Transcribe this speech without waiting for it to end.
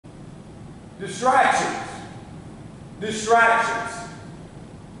Distractions. Distractions.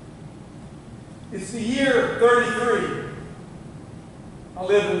 It's the year 33. I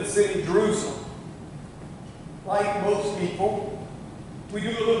live in the city of Jerusalem. Like most people, we do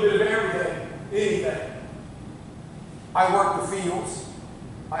a little bit of everything, anything. I work the fields.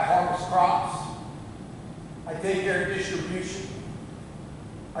 I harvest crops. I take care of distribution.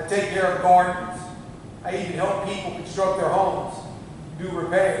 I take care of gardens. I even help people construct their homes, do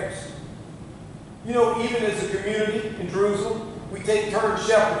repairs. You know, even as a community in Jerusalem, we take turns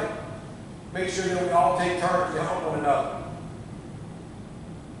shepherding. Make sure that we all take turns to help one another.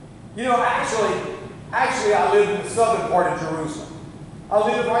 You know, actually, I live in the southern part of Jerusalem. I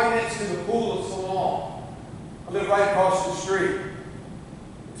live right next to the Pool of Siloam. I live right across the street.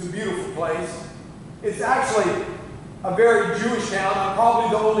 It's a beautiful place. It's actually a very Jewish town. I'm probably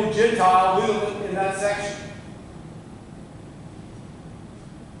the only Gentile living in that section.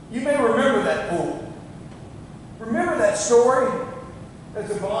 You may remember that pool. Remember that story? There's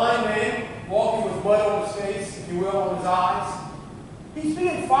a blind man walking with blood on his face, if you will, on his eyes. He's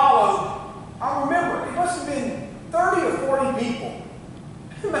being followed. I remember, it must have been 30 or 40 people.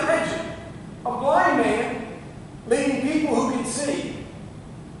 Imagine a blind man leading people who can see.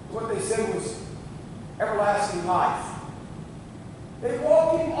 What they said was everlasting life. They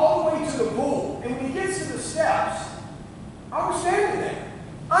walked him all the way to the pool. And when he gets to the steps, I was standing there.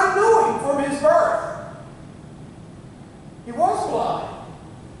 I knew him from his birth. He was blind.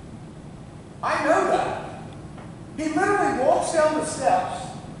 I know that. He literally walks down the steps,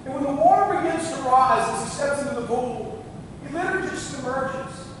 and when the water begins to rise as he steps into the pool, he literally just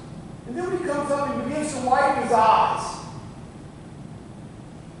submerges. And then when he comes up, he begins to wipe his eyes.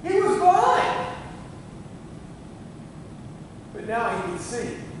 He was blind. But now he can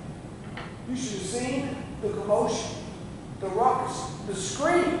see. You should have seen the commotion, the ruckus, the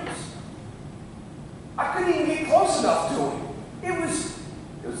screams. I couldn't even get close enough to him. It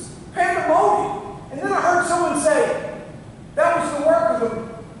was pandemonium. And then I heard someone say, that was the work of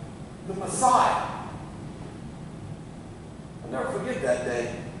the Messiah. I'll never forget that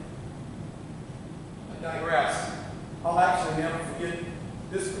day. I digress. I'll actually never forget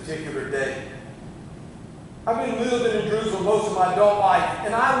this particular day. I've been living in Jerusalem most of my adult life,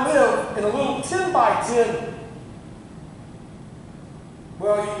 and I live in a little 10 by 10,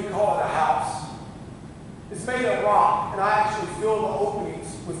 well, you can call it a house. It's made of rock, and I actually fill the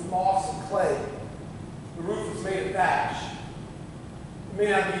openings with moss and clay. The roof is made of thatch. It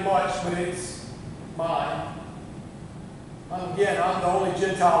may not be much, but it's mine. Again, I'm the only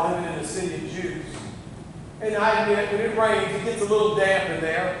Gentile living in a city of Jews. And I admit, when it rains, it gets a little damp in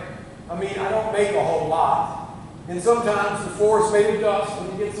there. I mean, I don't make a whole lot. And sometimes the floor is made of dust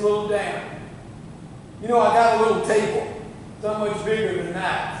when it gets a little damp. You know, I got a little table. It's not much bigger than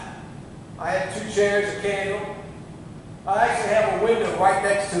that. I have 2 chairs, a candle. I actually have a window right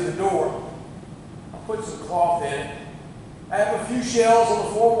next to the door. I put some cloth in it. I have a few shelves on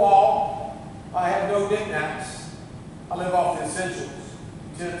the floor wall. I have no knickknacks. I live off the essentials,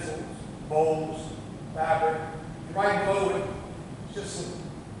 utensils, bowls, fabric. And right below it, it's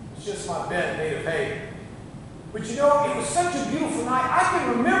just my bed made of hay. But you know, it was such a beautiful night. I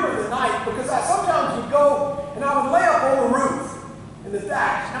can remember the night because I sometimes would go and I would lay up on the roof in the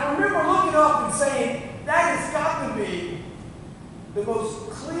thatch. And I remember looking up and saying, that has got to be the most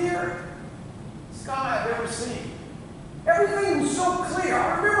clear sky I've ever seen. Everything was so clear.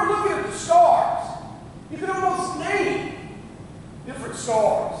 I remember looking at the stars. You could almost name different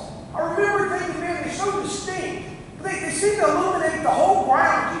stars. I remember thinking, man, they're so distinct. They seem to illuminate the whole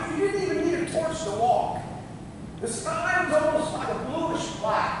ground. You didn't even need a torch to walk. The sky was almost like a bluish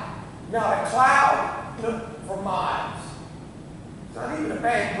black. Not a cloud for miles. It's not even a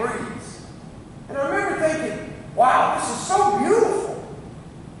bad breeze. And I remember thinking, wow, this is so beautiful.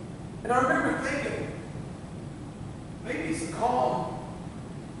 And I remember thinking, maybe it's a calm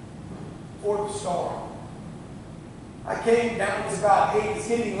before the storm. I came down, it's about 8, it's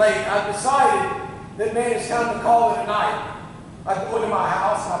getting late. I decided that, man, it's time to call it a night. I go into my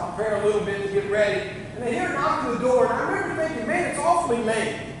house and I prepare a little bit to get ready. And I hear a knock on the door, and I remember thinking, man, it's awfully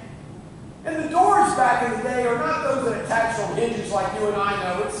late. And the doors back in the day are not those that attach on hinges like you and I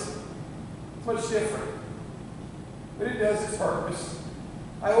know. It's much different. But it does its purpose.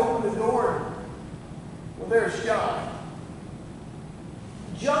 I open the door, and, well, there's John.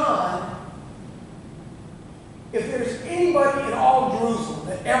 John, if there's anybody in all Jerusalem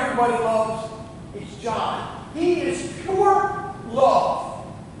that everybody loves, it's John. He is pure love.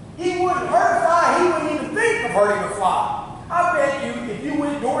 He wouldn't hurt a fly. He wouldn't even think of hurting a fly. I bet you, if you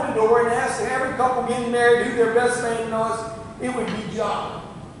went door to door and asked every couple getting married who their best man was, it would be John.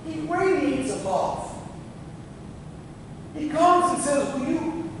 He radiates above. He comes and says,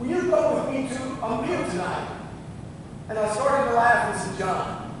 will you go with me to a meal tonight? And I started to laugh and said,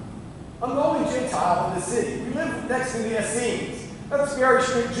 John, I'm the only Gentile in the city. We live next to the Essenes. That's very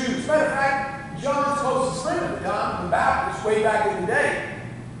strict Jews. Matter of fact, John's closest friend at the time, the Baptist, way back in the day,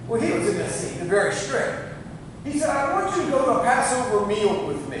 well, he was in Essene, and very strict. He said, I want you to go to a Passover meal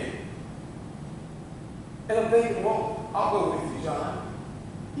with me. And I'm thinking, well, I'll go with you, John.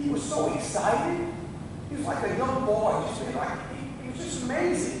 He was so excited. He was like a young boy. He was just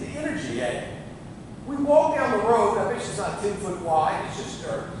amazing, the energy he had. We walked down the road. I bet it's not 10 foot wide. It's just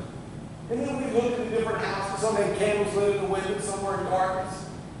dirt. And then we looked at the different houses. Some had candles lit in the windows. Some were in darkness.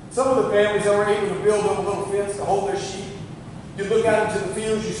 Some of the families that were able to build a little fence to hold their sheep. You look out into the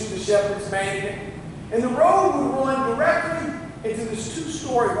fields. You see the shepherds manning it. And the road would run directly into this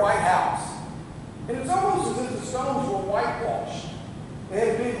 2-story white house. And it's almost as if the stones were whitewashed. They had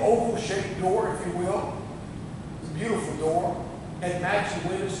a big oval-shaped door, if you will. It was a beautiful door. Had matching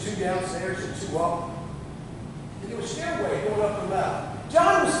windows, 2 downstairs and 2 up. And there was a stairway going up and left.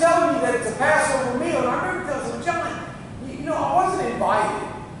 John was telling me that it's a Passover meal, and I remember telling him, John, you know, I wasn't invited.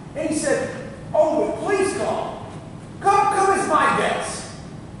 And he said, oh, but please come. Come as my guest.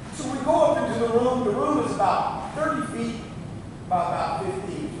 So we go up into the room. The room is about 30 feet by about 15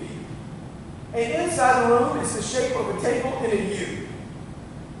 feet. And inside the room is the shape of a table in a U.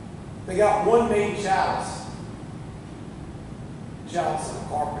 They got one main chalice. Chalice of a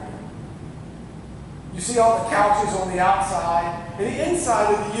carpenter. You see all the couches on the outside. And the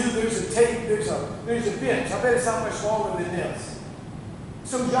inside of the U, there's a table, there's a bench. I bet it's not much longer than this.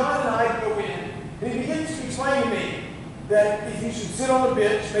 So John and I go in, and he begins to explain to me that if you should sit on the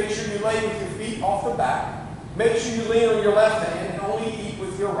bench, make sure you lay with your feet off the back. Make sure you lean on your left hand and only eat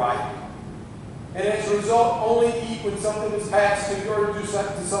with your right. And as a result, only eat when something is passed to you or do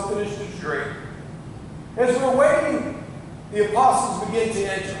something is to drink. As we're waiting, the apostles begin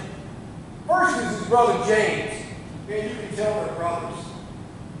to enter. First is his brother James. Man, you can tell they're brothers.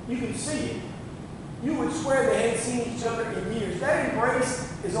 You can see it. You would swear they hadn't seen each other in years. That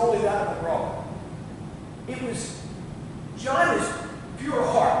embrace is only that of a brother. It was John is pure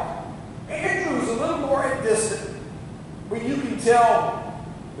heart. Andrew is a little more distant, but you can tell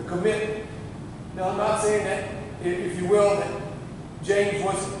the commitment. Now, I'm not saying that, if you will, that James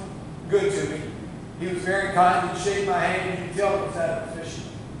wasn't good to me. He was very kind. He'd shake my hand. You can tell it was out of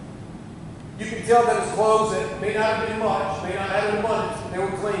fishing. You can tell that his clothes that may not have been much, may not have been abundance, but they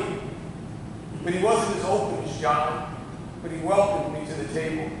were clean. But he wasn't as open as John. But he welcomed me to the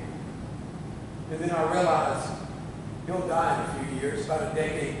table. And then I realized he'll die in a few years, about a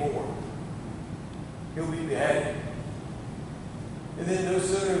decade more. He'll be beheaded. And then no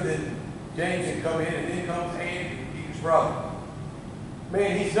sooner than James had come in, and then comes Andrew, Peter's brother.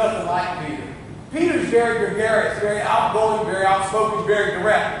 Man, he's nothing like Peter. Peter's very gregarious, very outgoing, very outspoken, very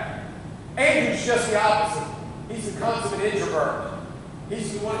direct. Andrew's just the opposite. He's the consummate introvert.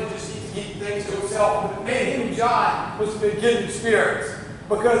 He's the one that just needs to keep things to himself. But man, him and John must have been kindred spirits,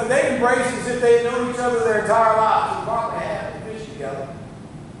 because they embraced as if they had known each other their entire lives. They probably had to fish together.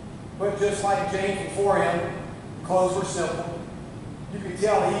 But just like James before him, the clothes were simple. You could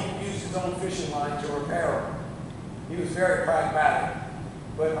tell he used his own fishing line to repair them. He was very pragmatic.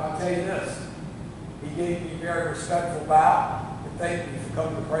 But I'll tell you this, he gave me a very respectful bow and thanked me for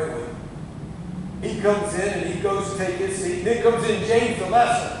coming to pray with him. He comes in and he goes to take his seat. Then comes in James the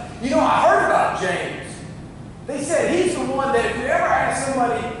Lesser. You know, I heard about James. They said he's the one that if you ever ask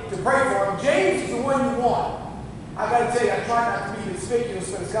somebody to pray for him, James is the one you want. I got to tell you, I try not to be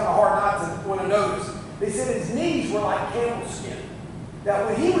conspicuous, but it's kind of hard not to want to notice. They said his knees were like camel skin. That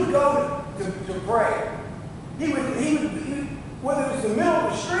when he would go to pray, he would, whether it was the middle of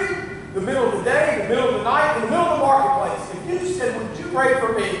the street, the middle of the day, the middle of the night, in the middle of the marketplace, if you said, would you pray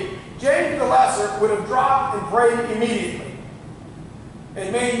for me, James the Lesser would have dropped and prayed immediately.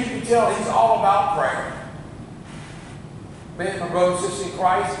 And man, you can tell he's all about prayer. Man, my brother and sister in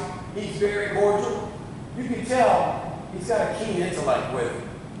Christ, he's very cordial. You can tell he's got a keen intellect with him.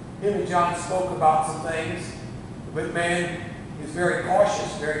 Him and John spoke about some things, but man, he's very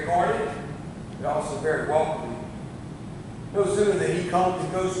cautious, very guarded, but also very welcoming. No sooner than he comes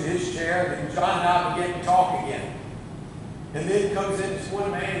and goes to his chair, than John and I begin to talk again. And then comes in this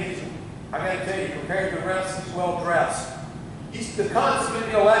one man, I got to tell you, compared to the rest, he's well dressed. He's the consummate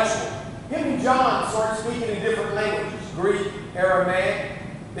intellectual. Him and John start speaking in different languages, Greek, Aramaic.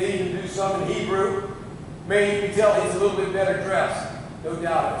 They even do some in Hebrew. Man, you can tell he's a little bit better dressed. No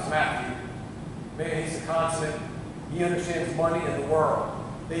doubt it's Matthew. Man, he's a consummate. He understands money and the world.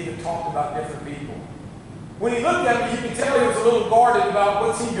 They even talked about different people. When he looked at me, you could tell he was a little guarded about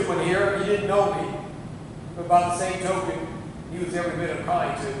what's he doing here. He didn't know me. But by the same token, he was every bit of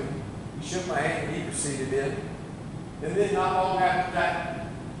kind to me. He shook my hand and he proceeded in. And then not long after that,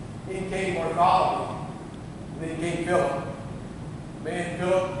 in came Bartholomew. And then came Philip. Man,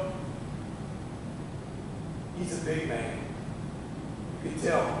 Philip, he's a big man. You could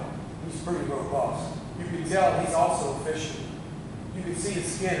tell he's pretty robust. You could tell he's also a fisherman. You could see his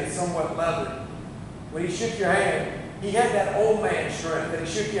skin is somewhat leathered. When he shook your hand, he had that old man strength. When he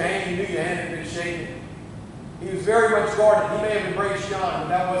shook your hand, you knew your hand had been shaken. He was very much guarded. He may have embraced John, but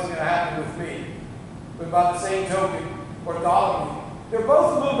that wasn't going to happen with me. But by the same token, Bartholomew, they're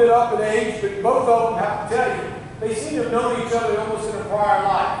both a little bit up in age, but both of them, have to tell you, they seem to have known each other almost in a prior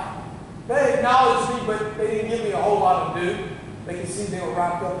life. They acknowledged me, but they didn't give me a whole lot of due. They could see they were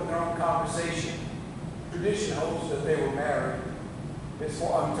wrapped up in their own conversation. Tradition holds that they were married.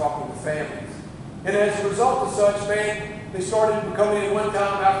 I'm talking to families. And as a result of such, man, they started coming in one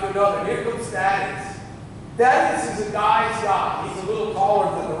time after another. Here comes Thaddeus. Thaddeus is a guy's guy. He's a little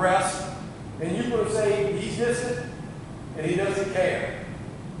taller than the rest. And you would say he's distant, and he doesn't care.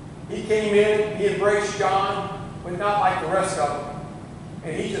 He came in, he embraced John, but not like the rest of them.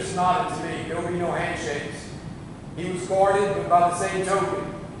 And he just nodded to me. There would be no handshakes. He was guarded, but by the same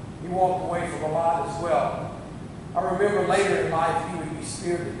token, he walked away from a lot as well. I remember later in life, he would be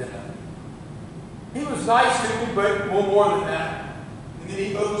speared to death. He was nice to me, but more than that. And then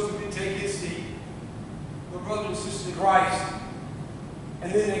he goes to take his seat. The brother and sister in Christ.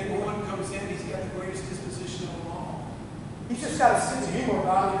 And then one comes in, he's got the greatest disposition of them all. He's just got a sense of humor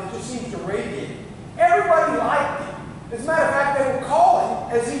about him that just seems to radiate. Everybody liked him. As a matter of fact, they would call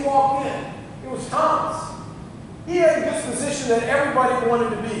him as he walked in. It was Thomas. He had a disposition that everybody wanted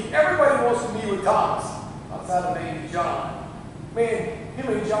to be. Everybody wants to be with Thomas, outside of maybe John. Man, him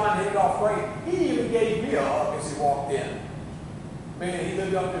and John hit it off great. He even gave me a hug as he walked in. Man, he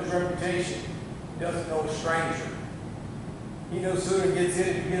lived up to his reputation. He doesn't know a stranger. He no sooner gets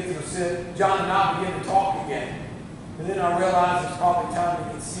in and begins to sit. John and I begin to talk again. And then I realize it's probably time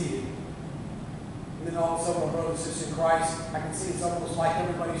to get seated. And then all of a sudden, my brother and sister in Christ, I can see it's almost like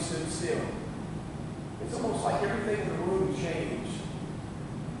everybody stood still. It's almost like everything in the room changed.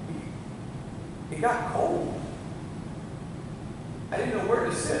 It got cold. I didn't know where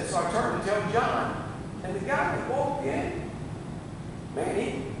to sit, so I turned to tell John. And the guy that walked in, man,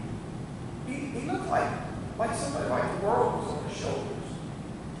 he looked like somebody like the world was on his shoulders.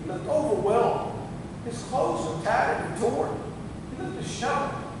 He looked overwhelmed. His clothes were tattered and torn. He looked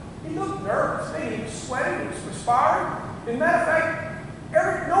disheveled. He looked nervous. Man, he was sweating. He was perspiring. As a matter of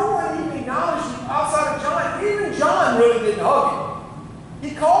fact, no one even acknowledged him outside of John. Even John really didn't hug him.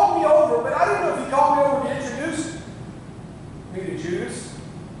 He called me over, but I didn't know if he called me over to introduce me to Judas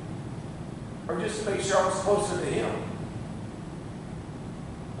or just to make sure I was closer to him.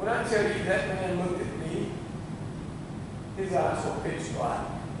 When I tell you that man looked at me, his eyes were pitch black.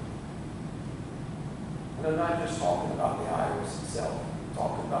 And I'm not just talking about the iris itself. I'm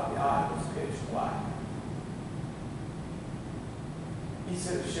talking about the eye was pitch black. He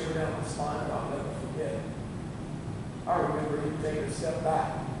said a shiver down my spine that I'll never forget. I remember him taking a step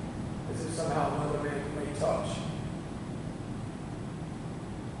back as if somehow another man may touch.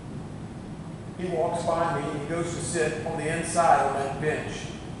 He walks by me and he goes to sit on the inside of that bench.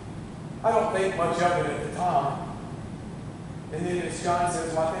 I don't think much of it at the time. And then as John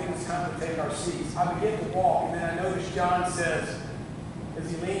says, well, I think it's time to take our seats. I begin to walk, and then I notice John says,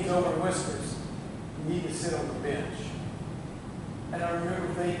 as he leans over and whispers, you need to sit on the bench. And I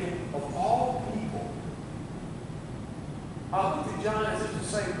remember thinking, of all people, I looked at John as if to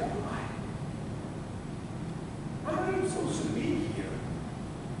say, why? I'm not even supposed to be here.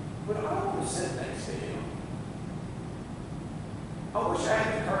 But I don't want to sit next to him. I wish I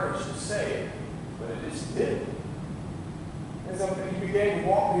had the courage to say it, but I just didn't. As he began to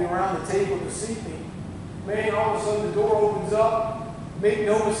walk me around the table to seat me, man, all of a sudden the door opens up. Make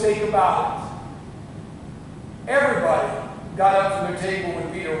no mistake about it. Everybody got up from their table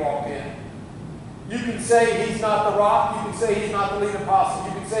when Peter walked in. You can say he's not the rock. You can say he's not the lead apostle.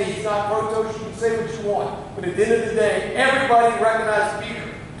 You can say he's not Protos. You can say what you want. But at the end of the day, everybody recognized Peter.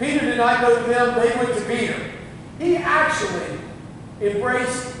 Peter did not go to them. They went to Peter. He actually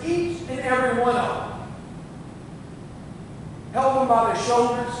embraced each and every one of them. Held them by their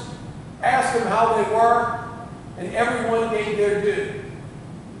shoulders. Asked them how they were. And everyone gave their due.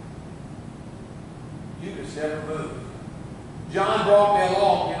 Judas never moved. John brought me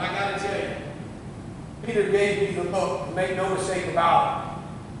along, and I got to tell you, Peter gave me the look. Make no mistake about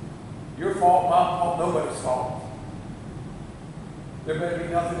it. Your fault, my fault, nobody's fault. There better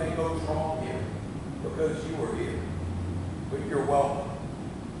be nothing that goes wrong here. because you were here. But you're welcome.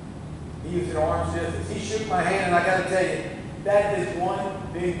 He was at arm's distance. He shook my hand, and I got to tell you, that is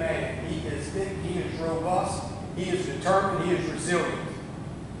one big man. He is thick, he is robust, he is determined, he is resilient.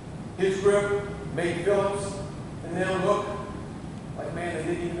 His grip made Phillips and them look like, man, they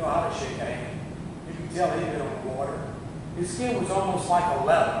didn't even know how to shake a hand. You could tell he'd been on the water. His skin was almost like a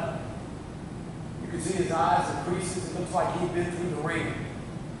leather. You could see his eyes and creases. It looks like he'd been through the ring.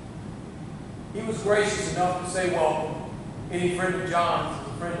 He was gracious enough to say, well, any friend of John's is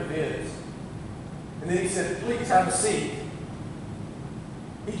a friend of his. And then he said, please have a seat.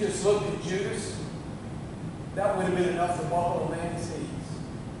 He just looked at Judas. That would have been enough to buckle a man's knees.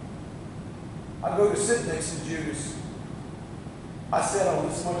 I go to sit next to Judas. I sat on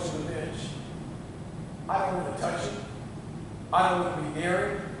this much of the bench. I don't want to touch him. I don't want to be near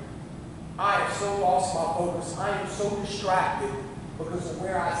him. I have so lost my focus. I am so distracted because of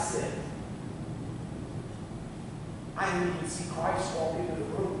where I sit. I need to see Christ walk into the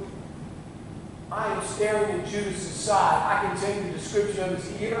room. I am staring at Judas' side. I can tell you the description of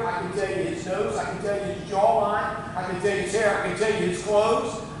his ear. I can tell you his nose. I can tell you his jawline. I can tell you his hair. I can tell you his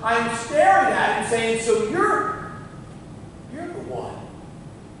clothes. I am staring at him saying, so you're the one.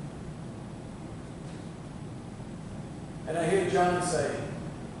 And I hear John say,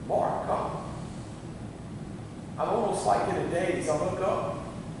 Mark, come. I'm almost like in a daze. I look up.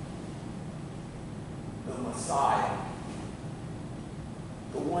 The Messiah.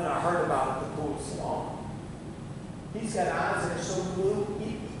 The one I heard about at the pool of Siloam. He's got eyes that are so blue.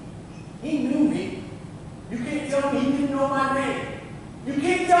 He knew me. You can't tell me he didn't know my name. You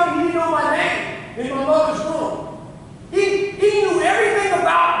can't tell me he didn't know my name in my mother's womb. He knew everything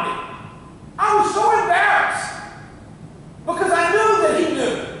about me. I was so embarrassed because I knew that he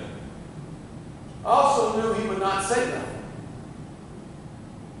knew. I also knew he would not say nothing.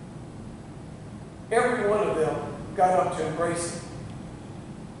 Every one of them got up to embrace him.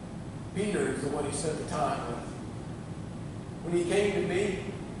 Peter is the one he spent the time with. When he came to me,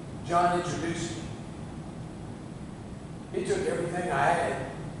 John introduced me. He took everything I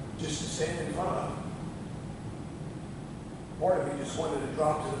had just to stand in front of him. Part of me just wanted to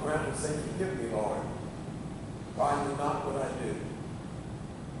drop to the ground and say, forgive me, Lord, for I know not what I do.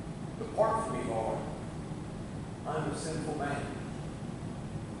 Depart from me, Lord. I'm a sinful man.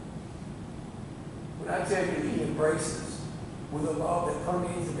 When I tell you he embraces with a love that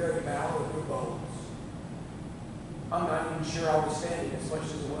permeates the very marrow of your bones, I'm not even sure I was standing as much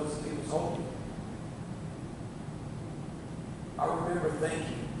as it was that he was holding. I remember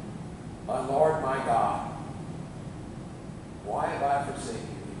thinking, my Lord, my God, why have I forsaken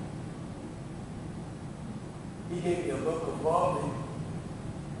you? He gave me a look of love, and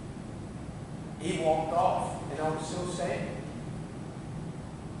he walked off, and I was still standing.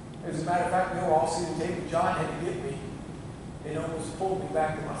 As a matter of fact, we were all sitting at the table. John had to get me and almost pulled me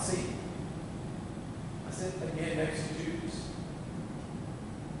back to my seat. I sat again next to Judas.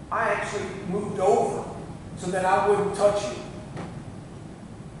 I actually moved over so that I wouldn't touch you.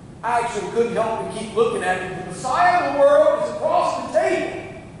 I actually couldn't help but keep looking at him. The Messiah of the world is across the table.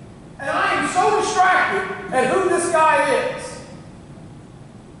 And I am so distracted at who this guy is.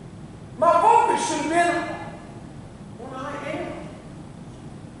 My focus should have been on I am.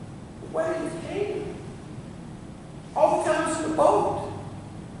 The wedding of Cana. All the times in the boat.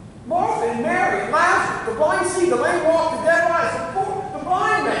 Martha and Mary and Lazarus, the blind see, the lame walk, the dead rise, the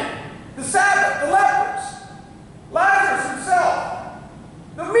blind man, the Sabbath, the lepers, Lazarus himself.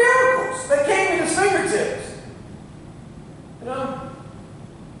 The miracles that came in his fingertips. And I'm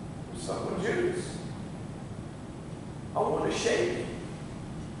stuck with Judas. I want to shake him.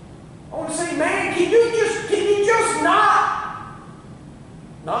 I want to say, man, can you just not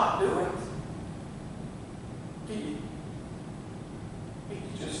do it? Can you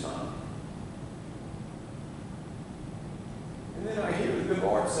just not? And then I hear the good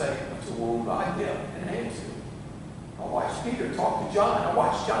Lord say, to whom I give and hand to. I watched Peter talk to John. I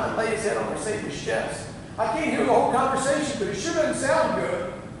watched John lay his head on the Savior's chest. I can't hear the whole conversation, but it sure doesn't sound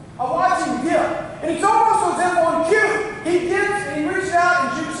good. I watch him dip. And it's almost as if on cue. He dips and he reaches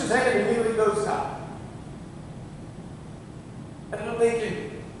out and Judas' hand and immediately goes out. And I'm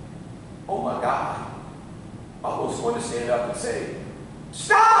thinking, oh my God. I almost want to stand up and say,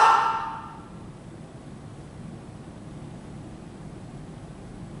 stop!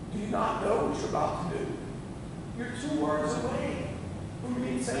 Do you not know what you're about to do? You're 2 words away from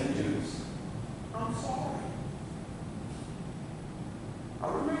being saying, Judas, I'm sorry. I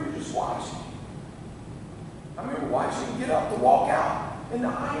remember just watching. I remember watching him get up to walk out. And the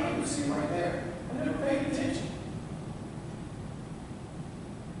I am was sitting right there. I never paid attention.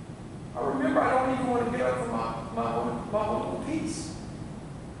 I remember I don't even want to get up from my little peace.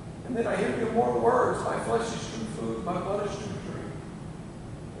 And then I hear the more words. My flesh is true food, my blood is true drink.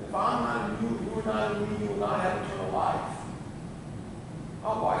 And if I'm not in you, you are not in me, you will not have eternal life.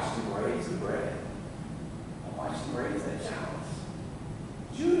 I'll watch them raise the bread. I'll watch them raise that chalice.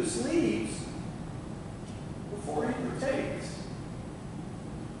 Judas leaves before he partakes.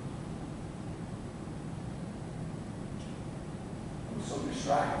 I'm so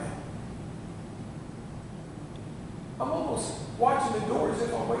distracted. I'm almost watching the door as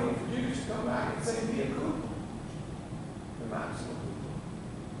if I'm waiting for Judas to come back and say, be a Cooper. The maximum Cooper.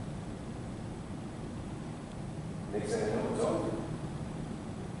 Next thing I know, it's over.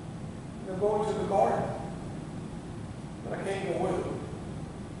 And they're going to the garden. But I can't go with them.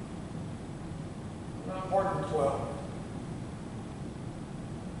 I'm not part of the 12.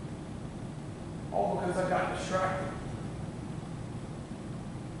 All because I got distracted.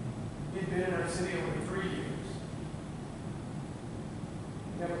 He'd been in our city over 3 years.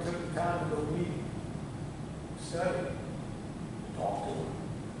 Never took the time to go meet him, study, to talk to him,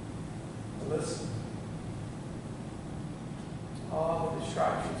 to listen. All the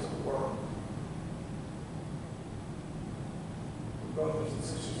distractions of the world. Brothers and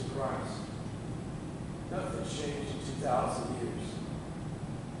sisters of Christ, nothing's changed in 2,000 years.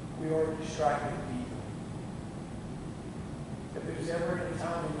 We are distracted people. If there's ever any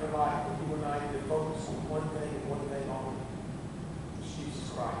time in your life where you and I need to focus on one thing and one thing only, it's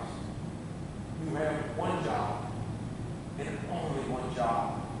Jesus Christ. You have one job, and only one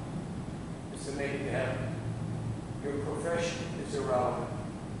job. It's to make it to heaven. Your profession is irrelevant.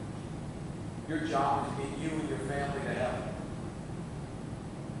 Your job is to get you and your family to heaven.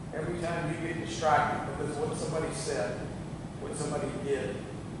 Every time you get distracted because of what somebody said, what somebody did,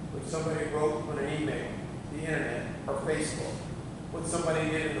 what somebody wrote on an email, the internet, or Facebook, what somebody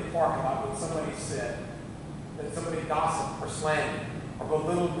did in the parking lot, what somebody said, that somebody gossiped or slandered or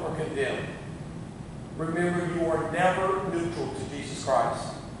belittled or condemned. Remember, you are never neutral to Jesus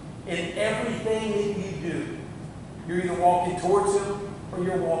Christ. In everything that you do, you're either walking towards Him or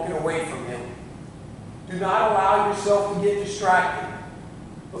you're walking away from Him. Do not allow yourself to get distracted,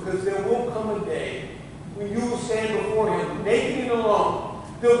 because there will come a day when you will stand before Him naked and alone.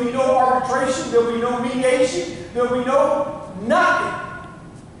 There will be no arbitration. There will be no mediation. There will be no nothing.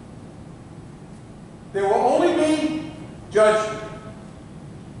 There will only be judgment.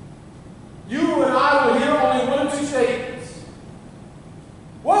 You and I will hear only one of two statements.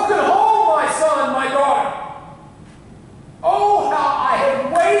 Welcome home, my son, my daughter. Oh, how I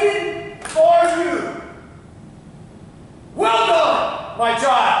have waited for you. Well done, my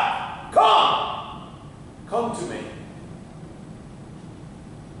child. Come to me.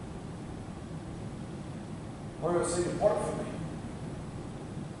 Or he'll say, depart from me,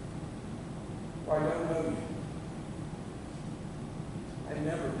 for I don't know you. I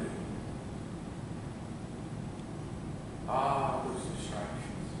never do. Ah, those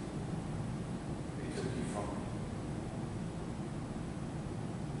distractions. They took you from me.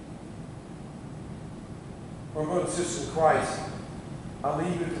 My brother and sister in Christ, I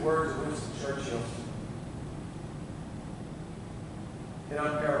leave you with the words of Winston Churchill. And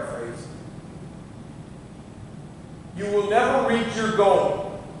I'm paraphrasing. You will never reach your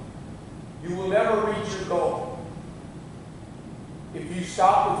goal. You will never reach your goal if you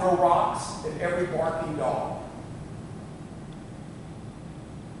stop to throw rocks at every barking dog.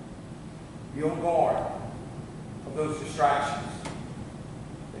 Be on guard of those distractions.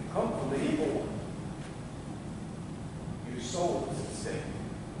 They come from the evil one. Your soul is at stake.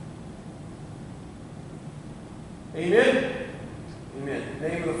 Amen? Amen. In the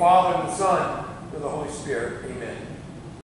name of the Father, and the Son, and the Holy Spirit. Amen.